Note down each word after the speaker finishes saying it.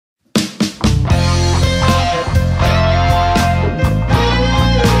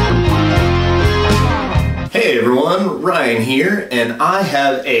Ryan here, and I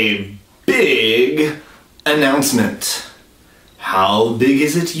have a big announcement. How big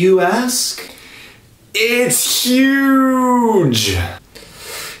is it, you ask? It's huge!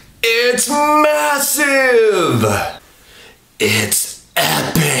 It's massive! It's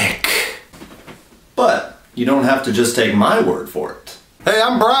epic! But you don't have to just take my word for it. Hey,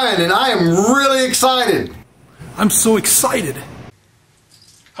 I'm Brian, and I am really excited! I'm so excited!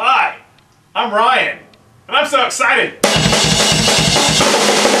 Hi, I'm Ryan, and I'm so excited!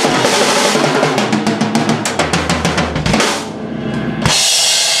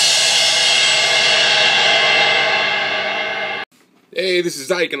 Hey, this is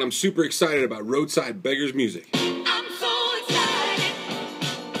Ike, and I'm super excited about Roadside Beggars music. I'm so excited,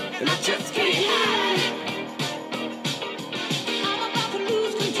 and I just can't hide it. I'm about to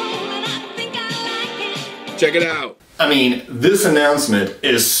lose control, and I think I like it. Check it out. I mean, this announcement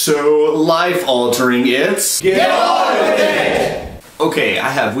is so life-altering, it's... Get on with it! Okay, I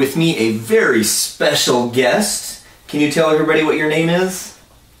have with me a very special guest. Can you tell everybody what your name is?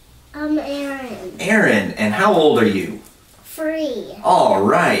 I'm Aaron. Aaron, and how old are you? 3. All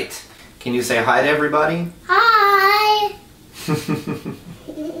right. Can you say hi to everybody? Hi!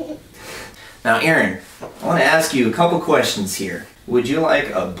 Now, Aaron, I want to ask you a couple questions here. Would you like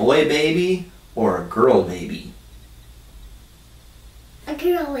a boy baby or a girl baby? A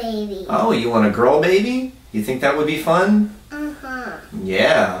girl baby. Oh, you want a girl baby? You think that would be fun? Uh-huh.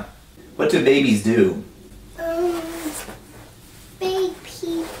 Yeah. What do babies do? Big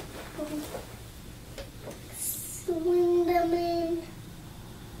people swing them in.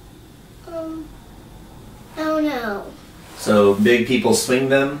 I don't know. So big people swing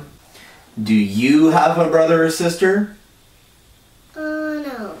them? Do you have a brother or sister?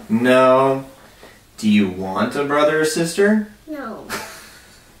 No. No. Do you want a brother or sister? No.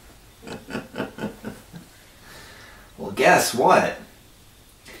 Well, guess what?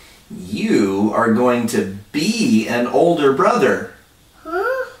 You are going to be an older brother.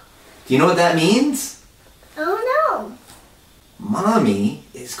 Huh? Do you know what that means? Oh no. Mommy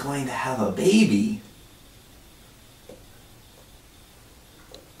is going to have a baby.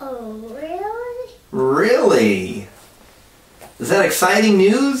 Oh really? Really? Is that exciting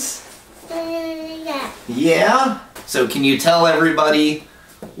news? Yeah. Yeah? So can you tell everybody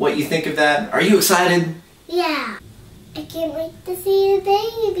what you think of that? Are you excited? Yeah. I can't wait to see the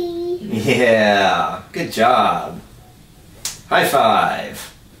baby. Yeah. Good job. High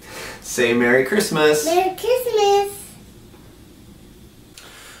five. Say Merry Christmas. Merry Christmas.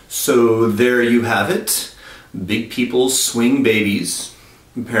 So there you have it. Big people swing babies,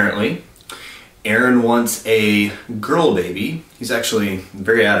 apparently. Aaron wants a girl baby. He's actually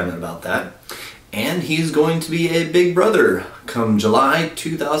very adamant about that. And he's going to be a big brother come July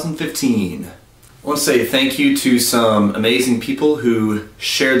 2015. I want to say thank you to some amazing people who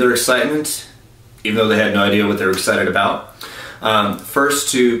shared their excitement, even though they had no idea what they were excited about. First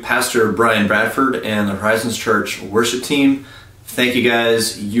to Pastor Brian Bradford and the Horizons Church worship team. Thank you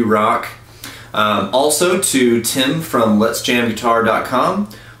guys, you rock. Also to Tim from letsjamguitar.com,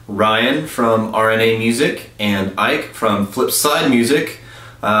 Ryan from RNA Music, and Ike from Flipside Music.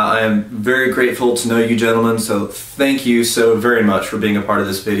 I am very grateful to know you gentlemen, so thank you so very much for being a part of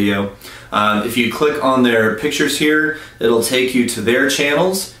this video. If you click on their pictures here, it'll take you to their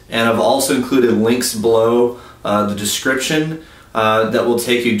channels, and I've also included links below the description that will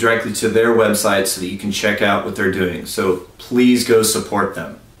take you directly to their website so that you can check out what they're doing. So please go support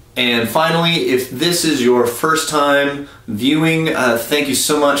them. And finally, if this is your first time viewing, thank you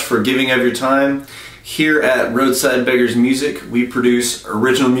so much for giving of your time. Here at Roadside Beggars Music, we produce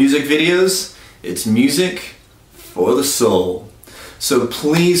original music videos. It's music for the soul. So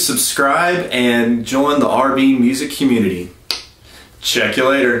please subscribe and join the RB music community. Check you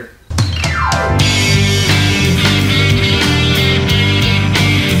later.